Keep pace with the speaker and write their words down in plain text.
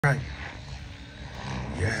Right.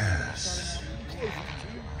 Yes.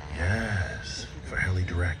 Yes. For Heli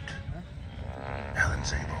Direct. Alan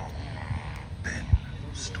Szabo. Ben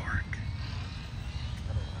Storick.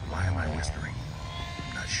 Why am I whispering?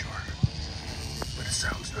 Not sure. But it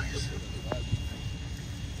sounds nice.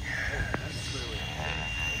 Yes.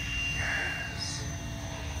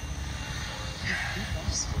 Yes.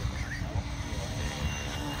 Yes.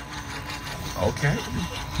 Okay.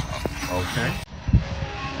 Okay.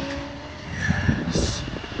 Yes.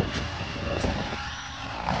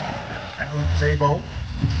 Alan Szabo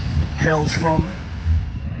hails from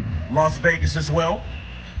Las Vegas as well.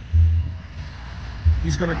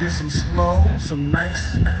 He's gonna do some slow, some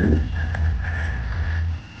nice,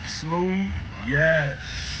 smooth, yes.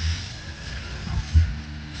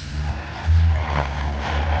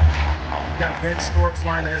 Got Ben Storick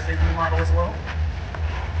flying as a new model as well.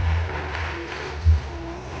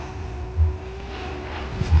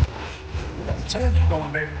 Tandem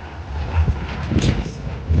going, baby.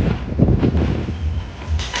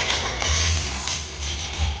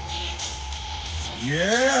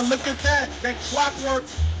 Yeah, look at that. That clockwork,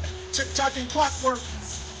 tick-tock and clockwork.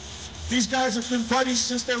 These guys have been buddies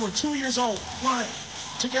since they were 2 years old, flying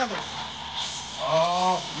together.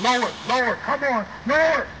 Oh, lower, lower, come on,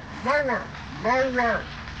 lower, lower, lower.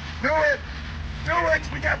 Do it, do it.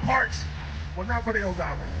 We got parts. Well, not for the old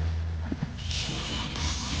guy.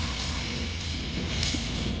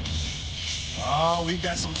 Oh, we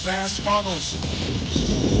got some fast funnels.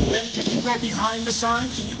 Ben, can you go behind the sign?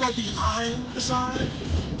 Can you go behind the sign?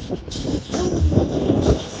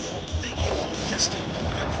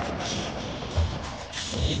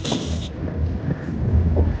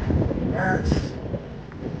 Yes.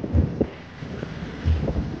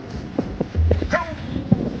 Come.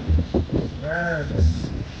 Yes.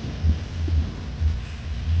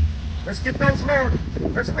 Let's get those lowered.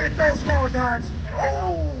 Let's make those lowered, guys.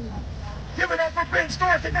 Oh. Give it up for Ben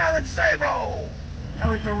Storick and Alan Szabo.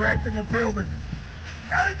 Heli Direct in the building.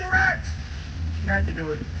 Heli Direct. Now you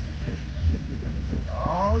do it.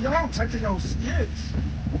 Oh, y'all touching those skids.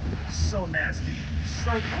 So nasty.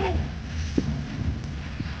 So cool.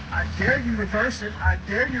 I dare you reverse it. I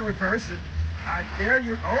dare you reverse it. I dare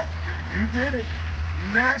you. Oh, you did it.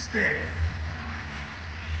 Nasty.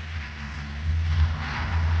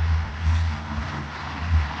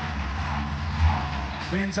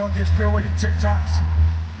 Ben's on this drill with the TikToks.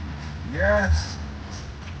 Yes.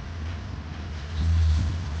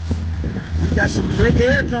 We got some big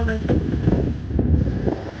air coming.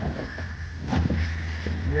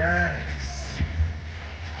 Yes.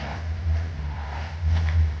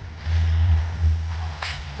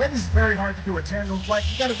 That is very hard to do a tandem flight.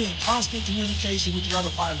 You gotta be in constant communication with your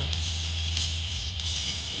other pilot.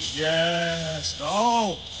 Yes.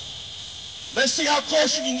 Oh. Let's see how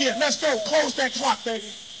close you can get. Let's go. Close that clock,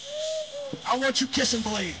 baby. I want you kissing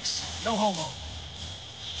blades. No homo.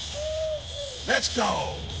 Let's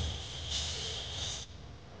go.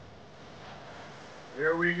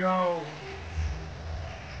 Here we go.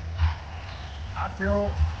 I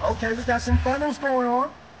feel, okay, we got some funnels going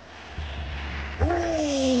on.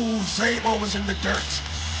 Ooh, Szabo was in the dirt.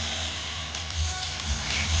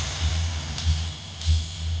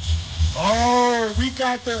 Oh, we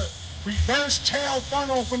got the reverse tail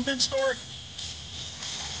funnel from Ben Storick.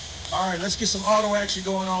 All right, let's get some auto action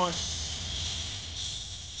going on.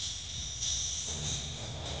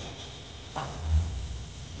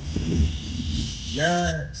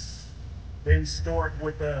 Yes. Ben Storick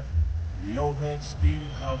with the no head speed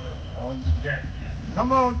hover on the deck.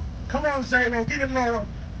 Come on, Szabo, get it lower.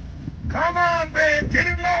 Come on, Ben, get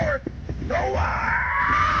it lower. Go.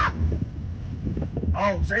 Ah!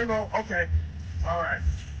 Oh, Szabo, okay. All right.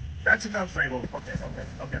 That's enough, Szabo.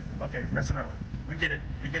 Okay. That's enough. We get it.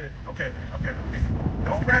 Okay.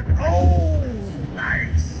 Don't wrap it. Oh,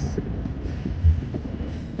 nice.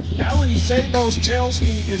 Alan Szabo's tail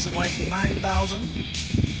speed is like 9,000.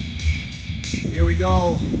 Here we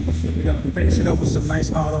go. We're gonna finish it up with some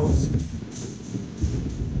nice autos.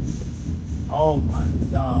 Oh my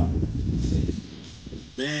God.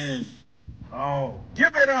 Ben. Oh,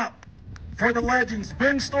 give it up for the legends,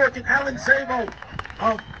 Ben Storick and Alan Szabo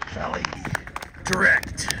of Heli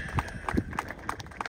Direct.